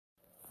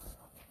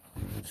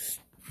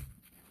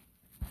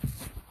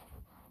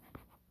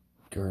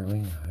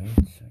Sterling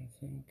Heights, I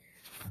think.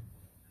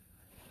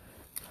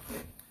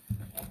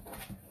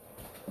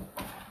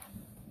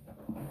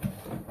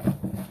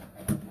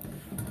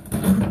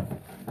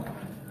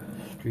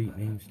 Street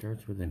name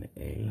starts with an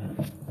A.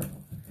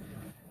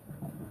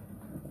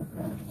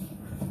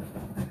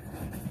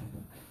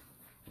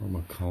 Or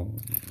McComb.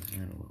 I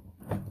don't know.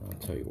 I'll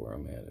tell you where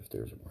I'm at if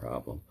there's a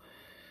problem.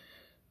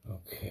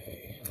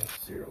 Okay,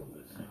 let's zero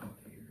this out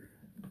here.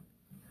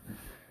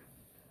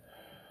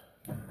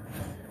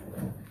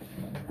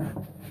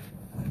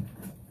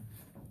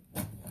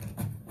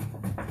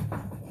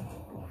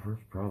 The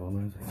first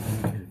problem is I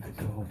can't get it to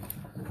go.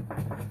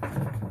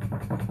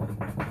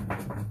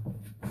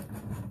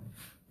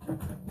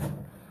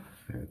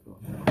 There it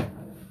goes.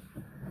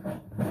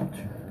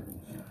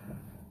 Turns.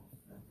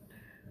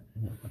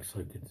 And it looks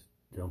like it's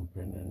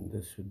dumping, and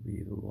this would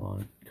be the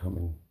lawn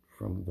coming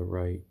from the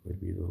right would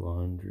be the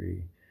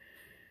laundry.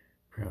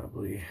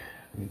 Probably.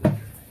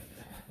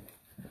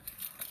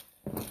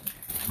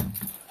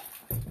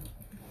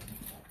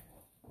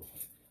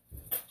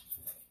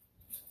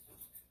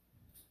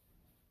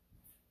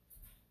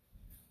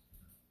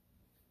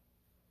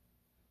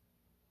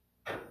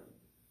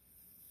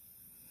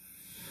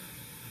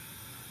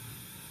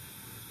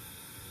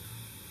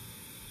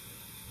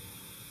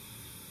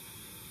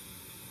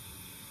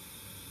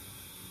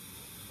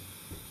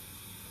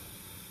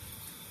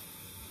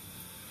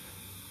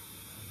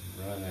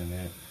 Running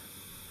it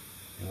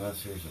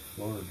unless there's a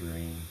floor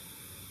drain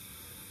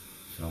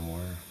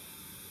somewhere.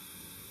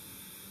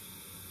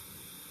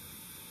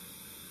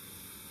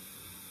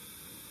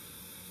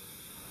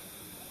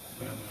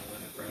 But I'm gonna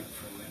let it run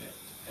for a minute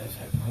as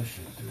I push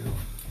it through.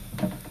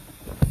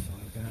 So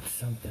I've got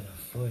something a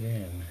foot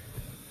in.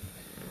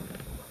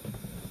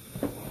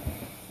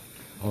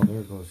 Oh,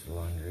 there goes the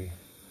laundry.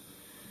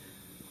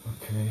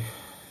 Okay.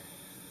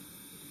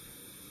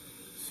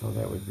 So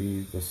that would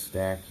be the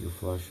stack you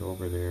flush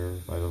over there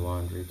by the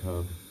laundry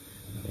tub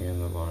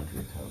and the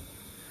laundry tub.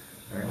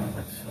 Alright,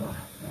 let's,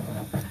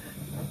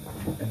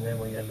 and then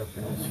we end up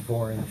in this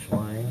 4-inch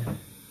line.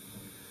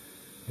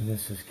 And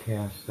this is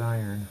cast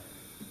iron.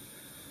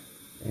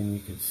 And you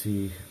can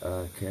see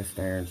cast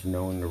iron's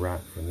known to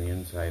rot from the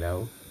inside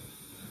out.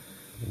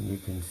 And you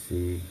can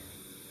see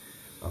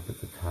up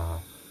at the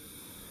top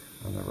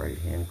on the right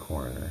hand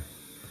corner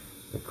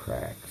the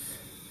cracks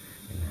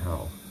and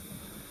how,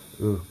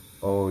 ooh.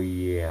 Oh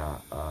yeah,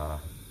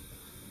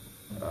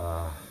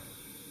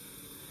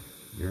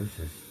 yours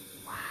is,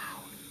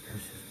 wow,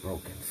 yours is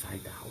broke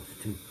inside the house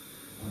too.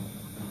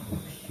 Oh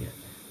shit.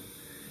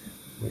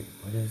 Wait,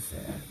 what is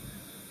that?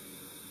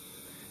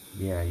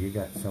 Yeah, you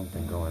got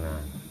something going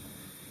on.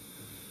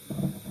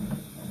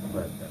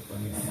 Let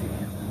me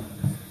see.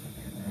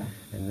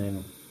 And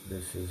then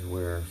this is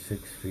where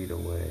 6 feet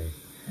away,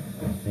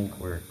 I think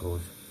where it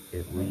goes,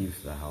 it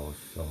leaves the house,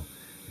 so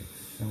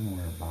it's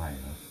somewhere by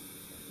us.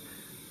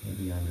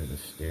 Maybe under the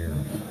stairs.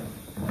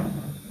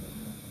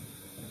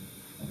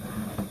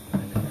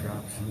 And it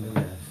drops into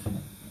this.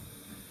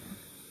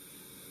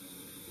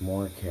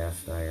 More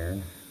cast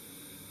iron.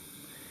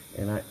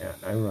 And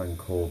I run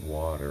cold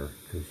water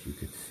because you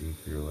could see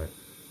through it.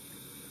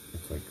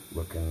 It's like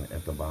looking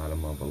at the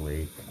bottom of a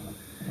lake.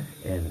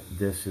 And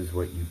this is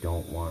what you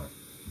don't want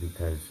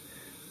because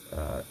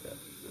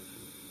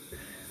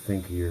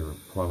think of your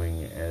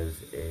plumbing as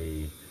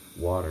a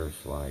water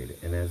slide.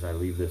 And as I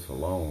leave this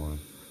alone,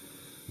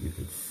 you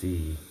could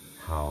see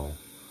how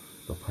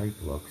the pipe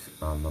looks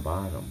on the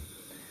bottom.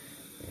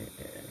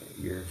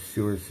 Your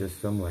sewer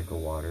system, like a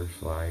water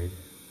slide,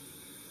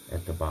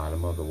 at the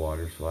bottom of the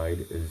water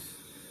slide is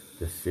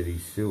the city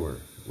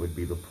sewer, would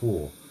be the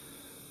pool.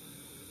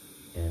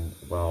 And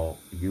well,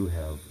 you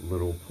have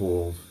little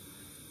pools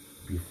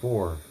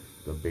before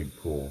the big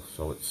pool,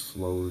 so it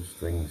slows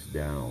things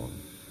down.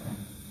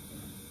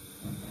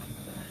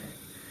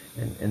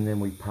 And then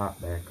we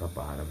pop back up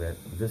out of it.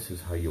 This is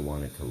how you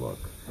want it to look.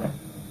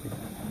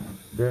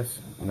 This,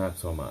 not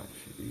so much.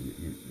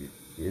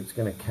 It's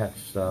going to catch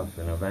stuff,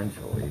 and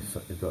eventually,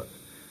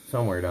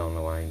 somewhere down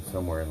the line,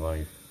 somewhere in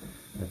life,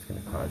 that's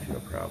going to cause you a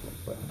problem.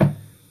 But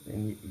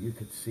and you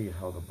could see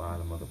how the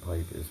bottom of the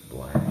pipe is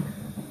black.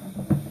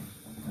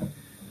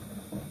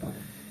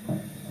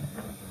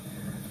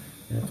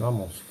 And it's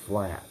almost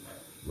flat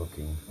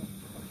looking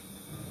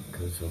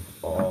because of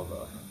all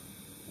the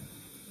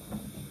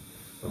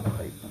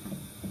pipe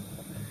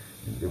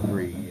and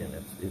debris, and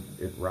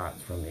it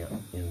rots from the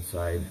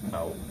inside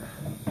out.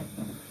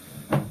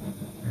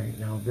 Right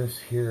now, this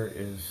here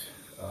is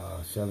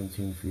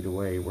 17 feet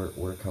away.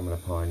 We're coming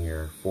upon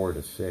your 4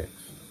 to 6,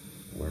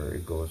 where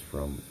it goes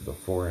from the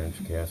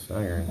 4-inch cast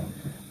iron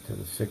to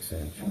the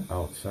 6-inch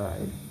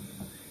outside,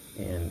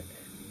 and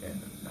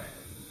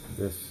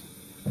this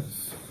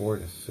 4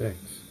 to 6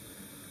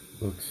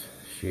 looks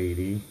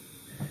shady.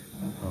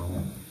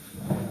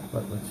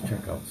 But let's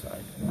check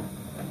outside.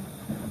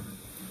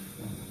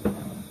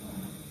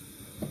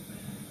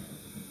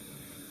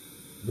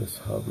 This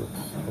hub looks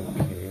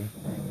okay.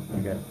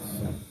 We got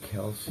some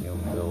calcium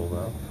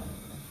buildup.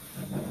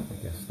 I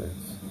guess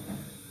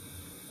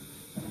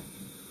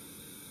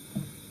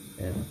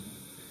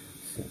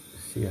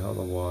how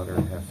the water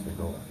has to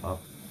go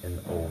up and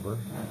over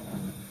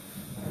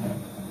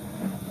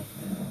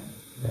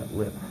that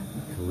lip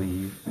to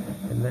leave,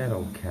 and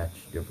that'll catch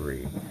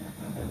debris.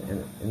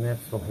 And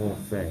that's the whole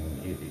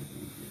thing.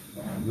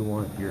 You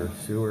want your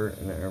sewer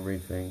and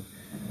everything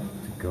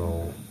to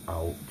go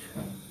out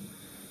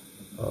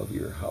of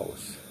your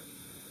house.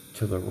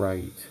 To the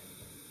right,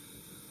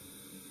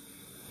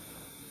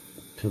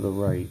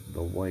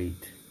 the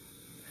white,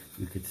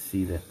 you could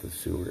see that the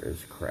sewer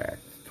is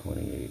cracked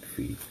 28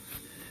 feet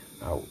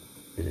out.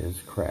 It is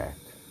cracked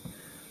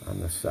on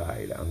the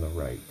side, on the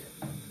right.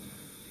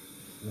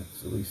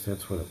 At least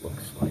that's what it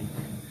looks like.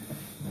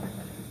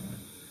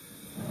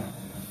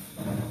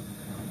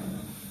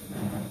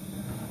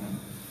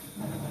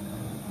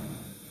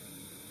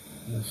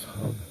 This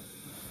hub.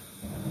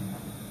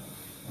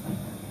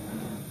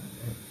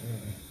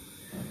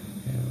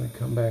 And we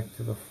come back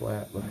to the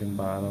flat looking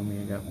bottom.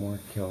 You got more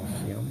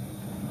calcium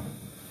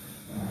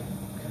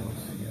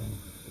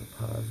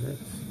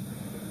deposits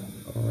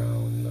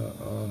around the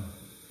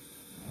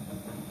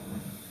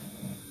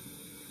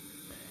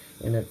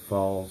and it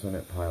falls and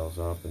it piles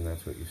up, and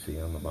that's what you see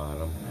on the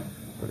bottom,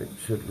 but it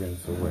should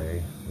rinse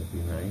away. Would be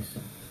nice.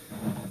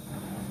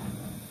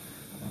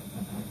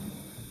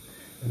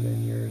 And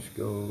then yours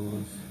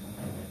goes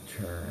and it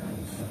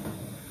turns.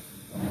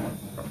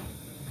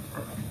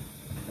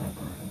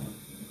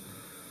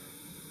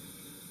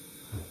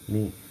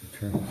 Neat, it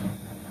turns.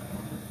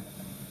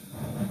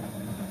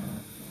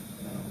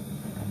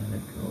 And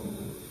it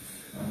goes.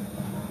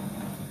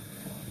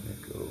 And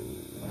it goes.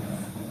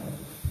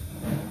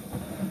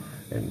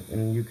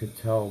 And you could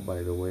tell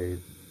by the way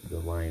the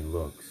line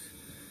looks,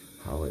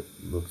 how it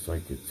looks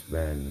like it's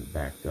been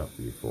backed up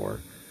before,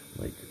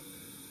 like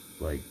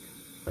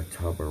a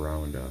tub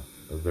around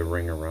the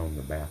ring around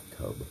the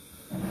bathtub.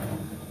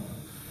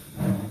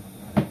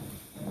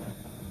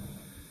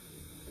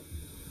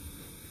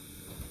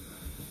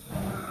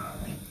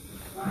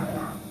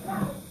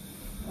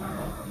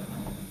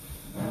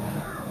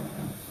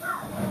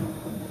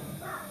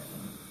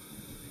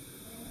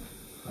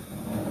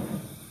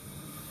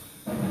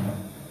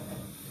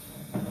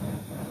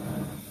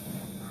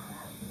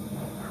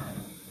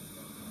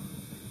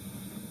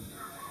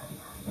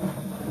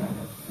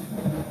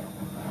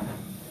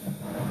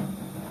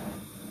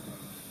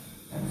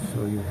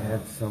 So you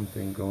had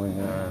something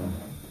going on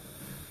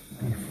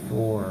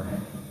before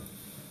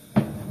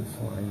this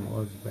line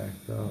was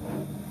backed up.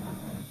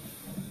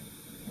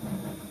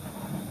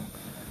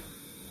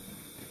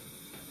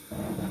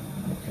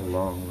 It's a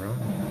long run.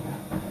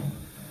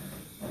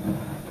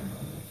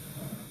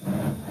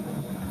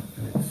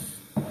 And it's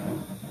a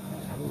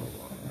little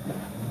long.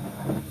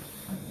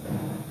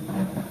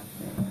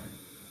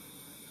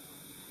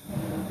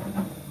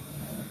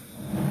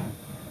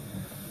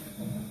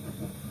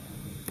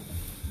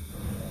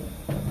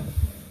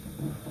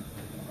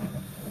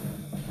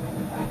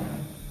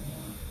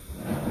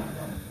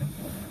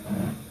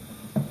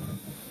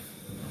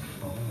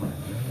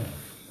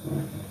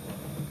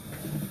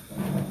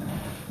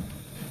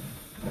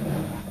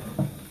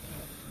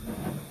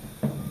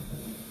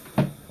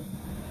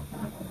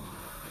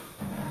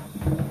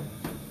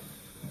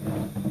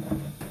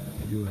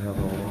 You have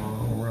a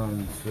long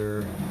run,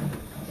 sir.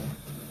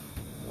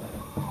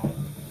 Wow.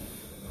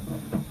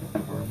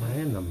 Or am I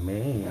in the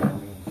main? I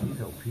mean,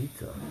 geez, oh,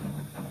 pizza.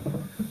 I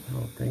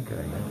don't think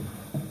I am.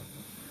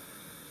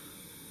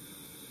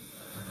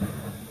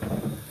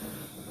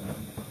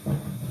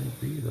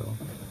 Might be, though.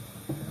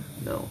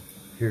 No.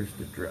 Here's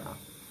the drop.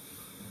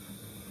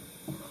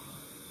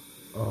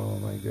 Oh,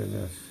 my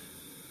goodness.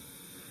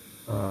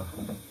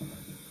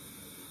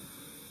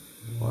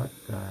 What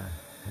the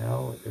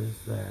hell is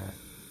that?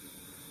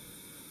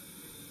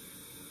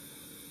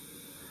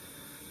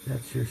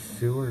 That's your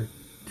sewer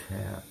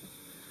tap.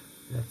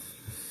 That's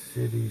the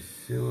city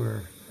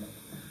sewer.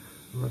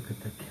 Look at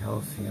the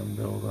calcium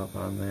buildup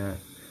on that.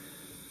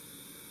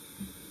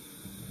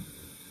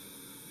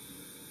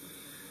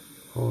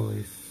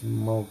 Holy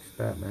smokes,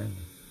 Batman.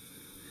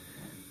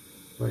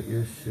 But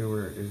your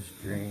sewer is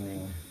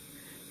draining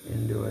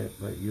into it,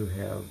 but you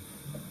have,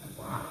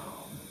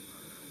 wow,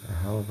 a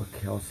hell of a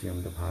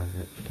calcium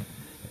deposit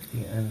at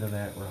the end of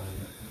that run.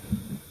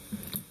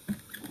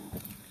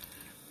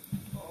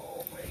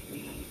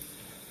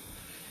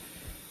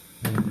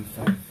 Maybe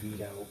 5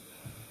 feet out.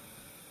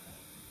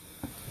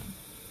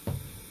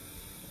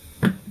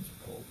 Let's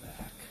pull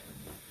back.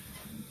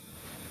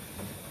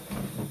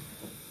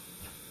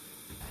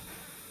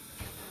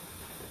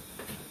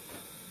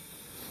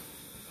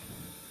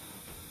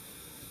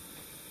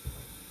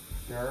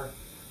 Sir?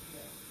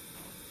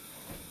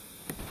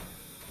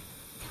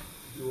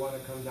 You want to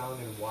come down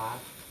and watch?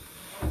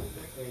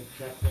 Okay,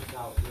 check this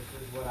out. This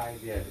is what I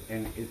did,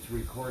 and it's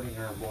recording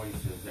our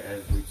voices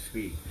as we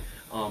speak.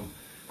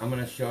 I'm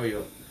going to show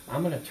you.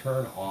 I'm going to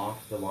turn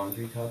off the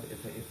laundry tub,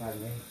 if I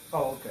may.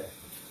 Oh, okay.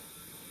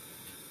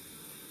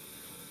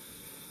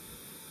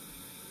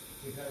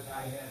 Because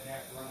I had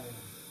that running.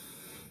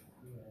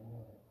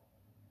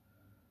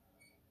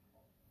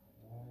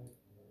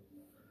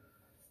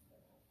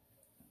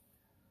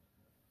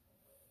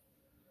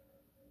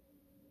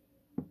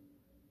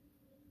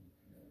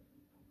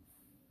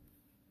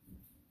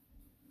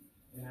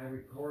 and I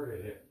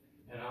recorded it,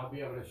 and I'll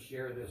be able to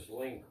share this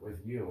link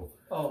with you.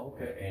 Oh,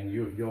 okay. And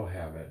you'll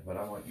have it, but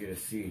I want you to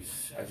see.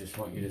 I just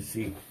want you to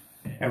see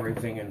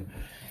everything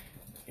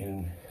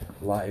in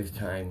live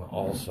time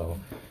also.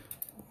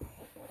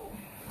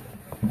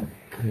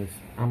 Because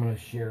I'm gonna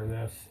share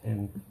this,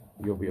 and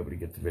you'll be able to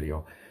get the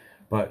video.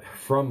 But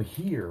from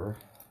here,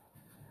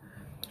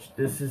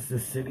 this is the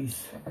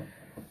city's.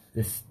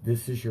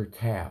 This is your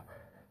tap.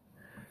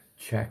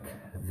 Check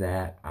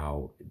that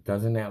out.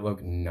 Doesn't that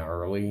look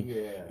gnarly?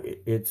 Yeah.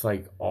 It's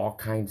like all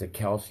kinds of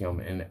calcium,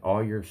 and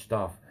all your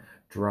stuff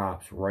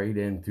drops right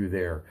in through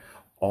there.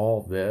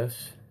 All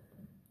this,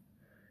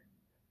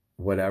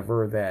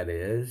 whatever that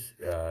is,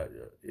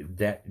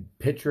 that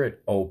picture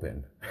it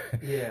open.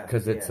 Yeah.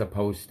 Because it's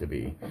supposed to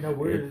be. Now,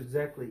 where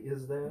exactly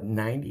is that?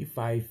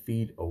 95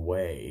 feet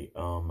away.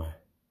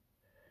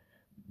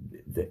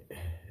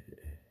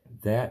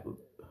 That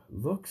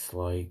looks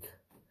like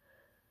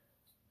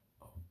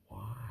a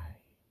Y.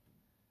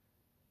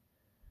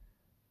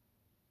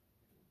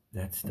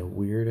 That's the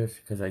weirdest,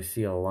 because I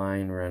see a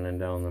line running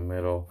down the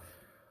middle,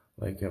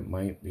 like it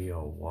might be a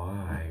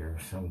Y or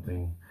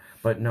something.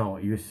 But no,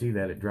 you see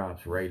that it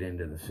drops right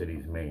into the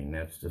city's main.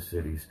 That's the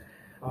city's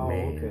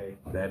main. Okay.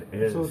 That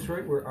is. So it's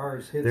right where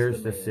ours hits.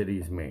 There's the the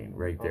city's main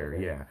right there.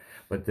 Okay. Yeah.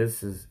 But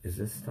this is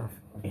this stuff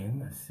in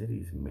the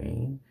city's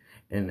main?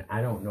 And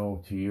I don't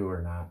know to you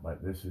or not,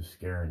 but this is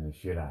scaring the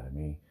shit out of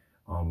me.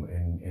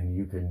 And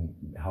you can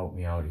help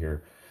me out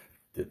here.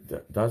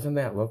 Doesn't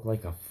that look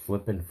like a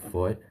flipping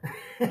foot?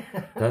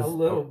 A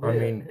little bit. I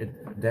mean,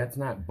 that's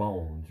not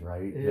bones,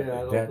 right? Yeah, I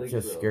don't that think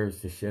just so.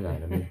 scares the shit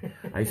out of me.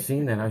 I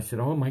seen that. I said,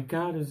 "Oh my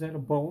God, is that a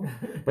bone?"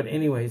 But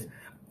anyways,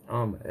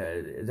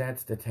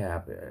 that's the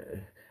tap.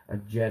 A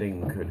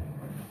jetting could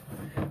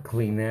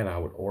clean that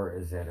out, or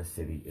is that a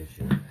city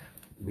issue?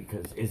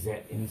 Because is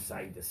that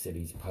inside the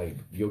city's pipe?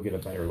 You'll get a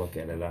better look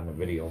at it on the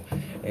video,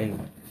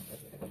 and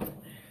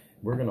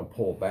we're gonna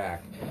pull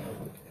back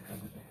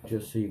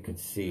just so you can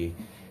see.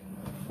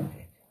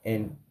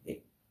 And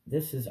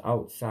this is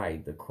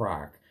outside the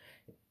crock.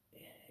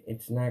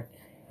 It's not,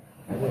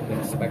 I wouldn't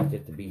expect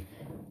it to be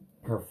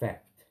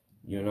perfect,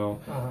 you know?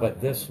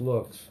 But this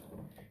looks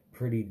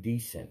pretty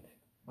decent.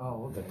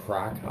 Oh, okay. The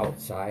crock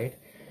outside.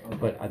 Okay.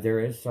 But there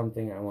is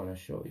something I want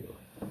to show you.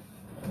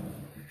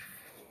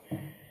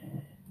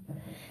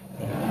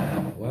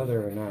 And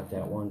whether or not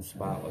that one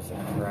spot was a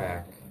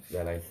crack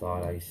that I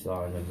thought I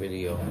saw in the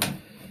video,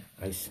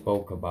 I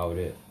spoke about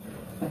it,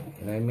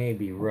 and I may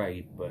be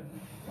right, but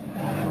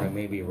or I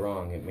may be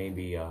wrong. It may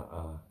be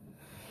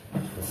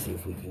let's see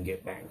if we can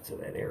get back to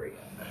that area,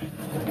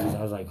 because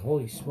I was like,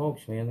 holy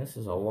smokes, man, this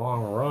is a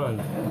long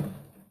run.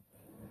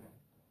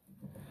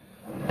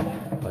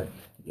 But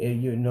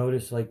you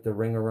notice like the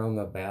ring around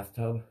the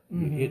bathtub?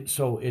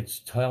 So it's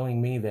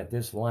telling me that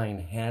this line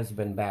has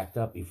been backed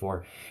up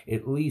before,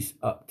 at least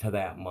up to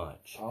that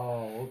much.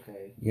 Oh,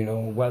 okay. You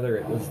know, whether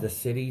it was the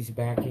city's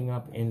backing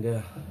up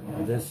into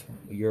this,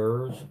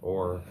 yours,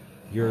 or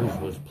yours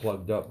was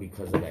plugged up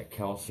because of that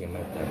calcium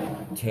at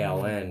the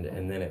tail end,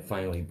 and then it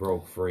finally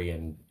broke free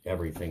and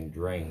everything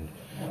drained.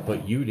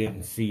 But you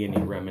didn't see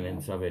any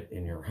remnants of it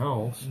in your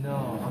house.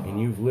 No. And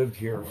you've lived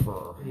here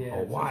for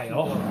a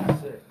while.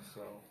 2006,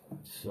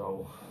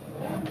 So,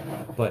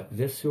 but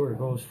this sewer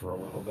goes for a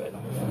little bit,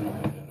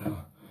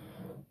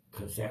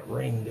 because that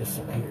ring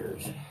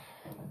disappears.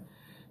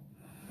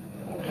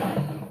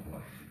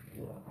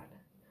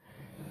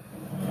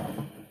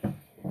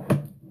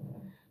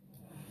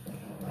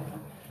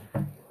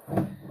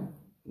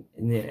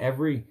 And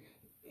then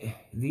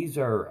these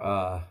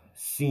are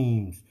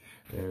seams,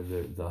 they're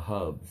the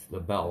hubs, the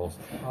bells.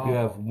 Oh. You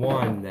have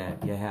one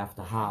that you have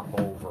to hop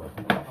over.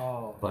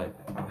 Oh. But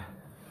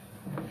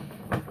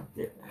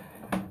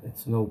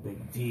it's no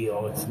big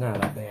deal. It's not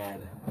a bad,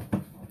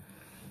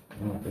 I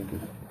don't think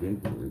it's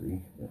big worthy.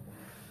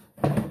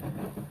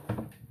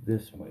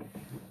 This might,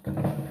 I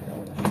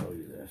want to show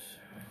you this.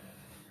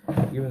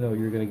 Even though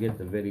you're going to get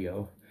the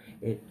video,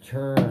 it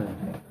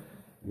turned,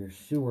 your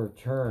sewer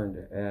turned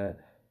at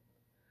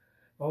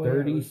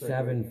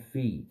 37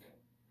 feet.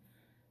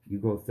 You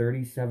go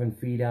 37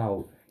 feet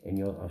out and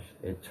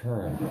it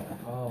turned.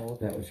 Oh,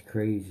 okay. That was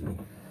crazy.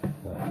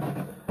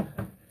 But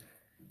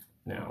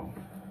now,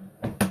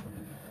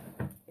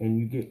 and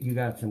you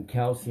got some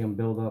calcium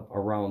buildup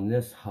around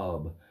this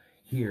hub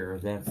here.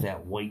 That's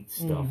that white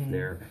stuff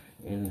there.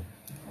 And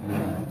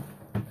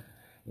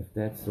if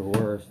that's the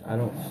worst, I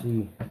don't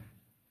see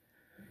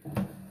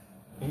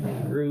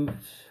any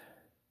roots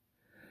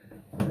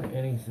or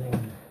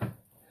anything.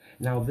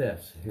 Now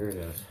this, here it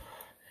is.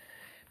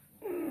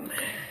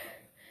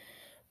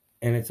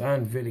 And it's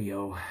on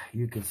video.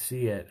 You can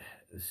see it.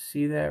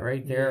 See that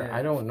right there? Yeah.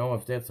 I don't know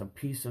if that's a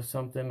piece of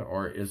something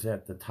or is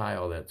that the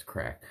tile that's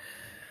cracked.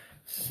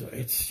 So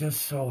it's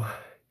just so,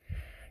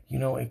 you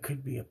know, it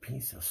could be a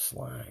piece of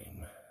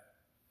slime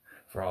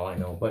for all I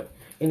know. But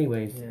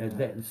anyways,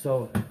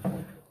 so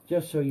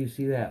just so you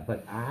see that.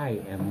 But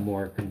I am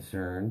more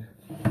concerned,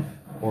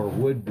 or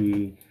would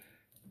be,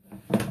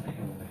 I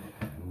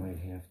might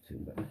have to,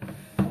 but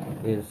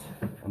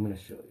I'm going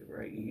to show you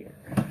right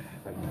here.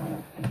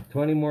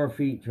 20 more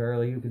feet,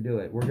 Charlie. You can do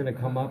it. We're gonna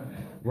come up.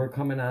 We're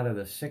coming out of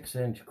the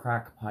 6-inch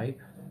crack pipe,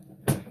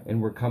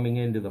 and we're coming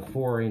into the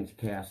 4-inch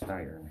cast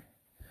iron.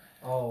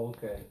 Oh,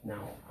 okay.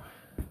 Now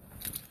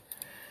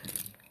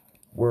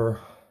we're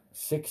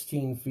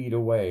 16 feet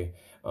away.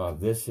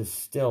 This is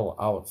still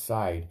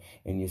outside,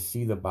 and you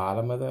see the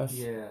bottom of this?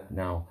 Yeah.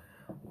 Now,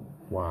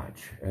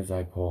 watch as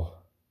I pull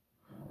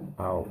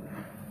out.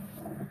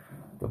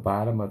 The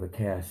bottom of the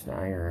cast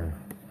iron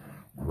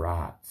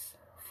rots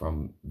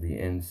from the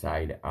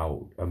inside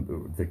out.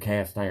 The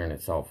cast iron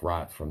itself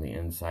rots from the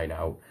inside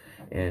out,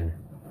 and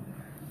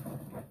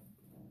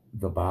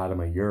the bottom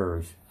of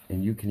yours,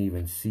 and you can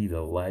even see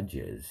the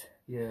ledges.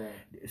 Yeah.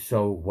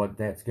 So what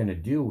that's going to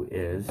do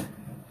is,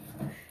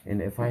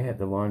 and if I had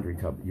the laundry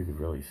tub, you could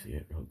really see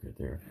it real good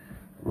there,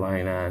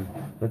 lying on.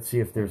 Let's see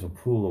if there's a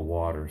pool of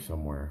water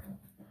somewhere,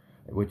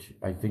 which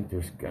I think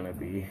there's going to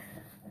be.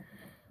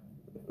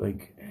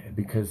 Like,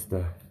 because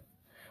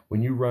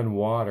when you run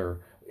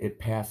water, it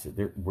passes.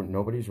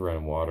 Nobody's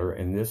running water,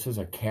 and this is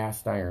a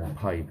cast iron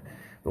pipe.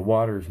 The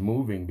water's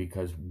moving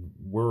because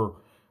we're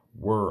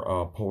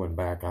pulling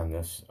back on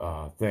this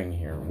thing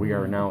here. We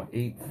are now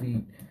 8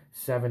 feet,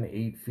 7,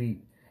 8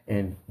 feet,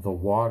 and the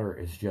water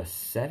is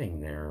just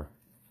setting there.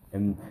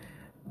 And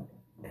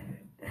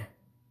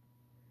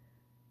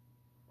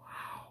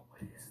wow,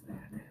 what is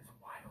that? That is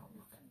wild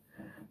looking.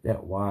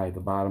 That Y, the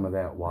bottom of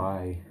that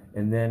Y,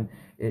 and then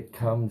it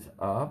comes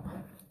up.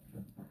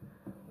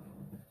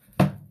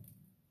 I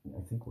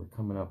think we're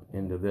coming up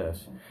into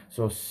this.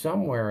 So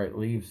somewhere it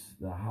leaves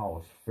the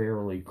house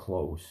fairly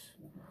close.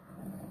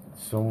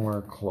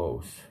 Somewhere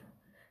close.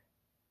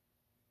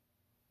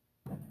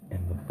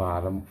 In the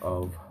bottom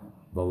of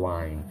the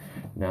line.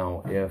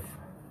 Now, if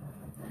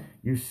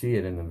you see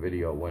it in the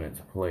video when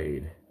it's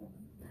played,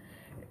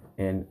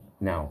 and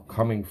now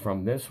coming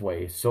from this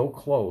way, so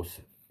close.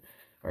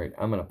 All right,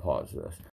 I'm going to pause this.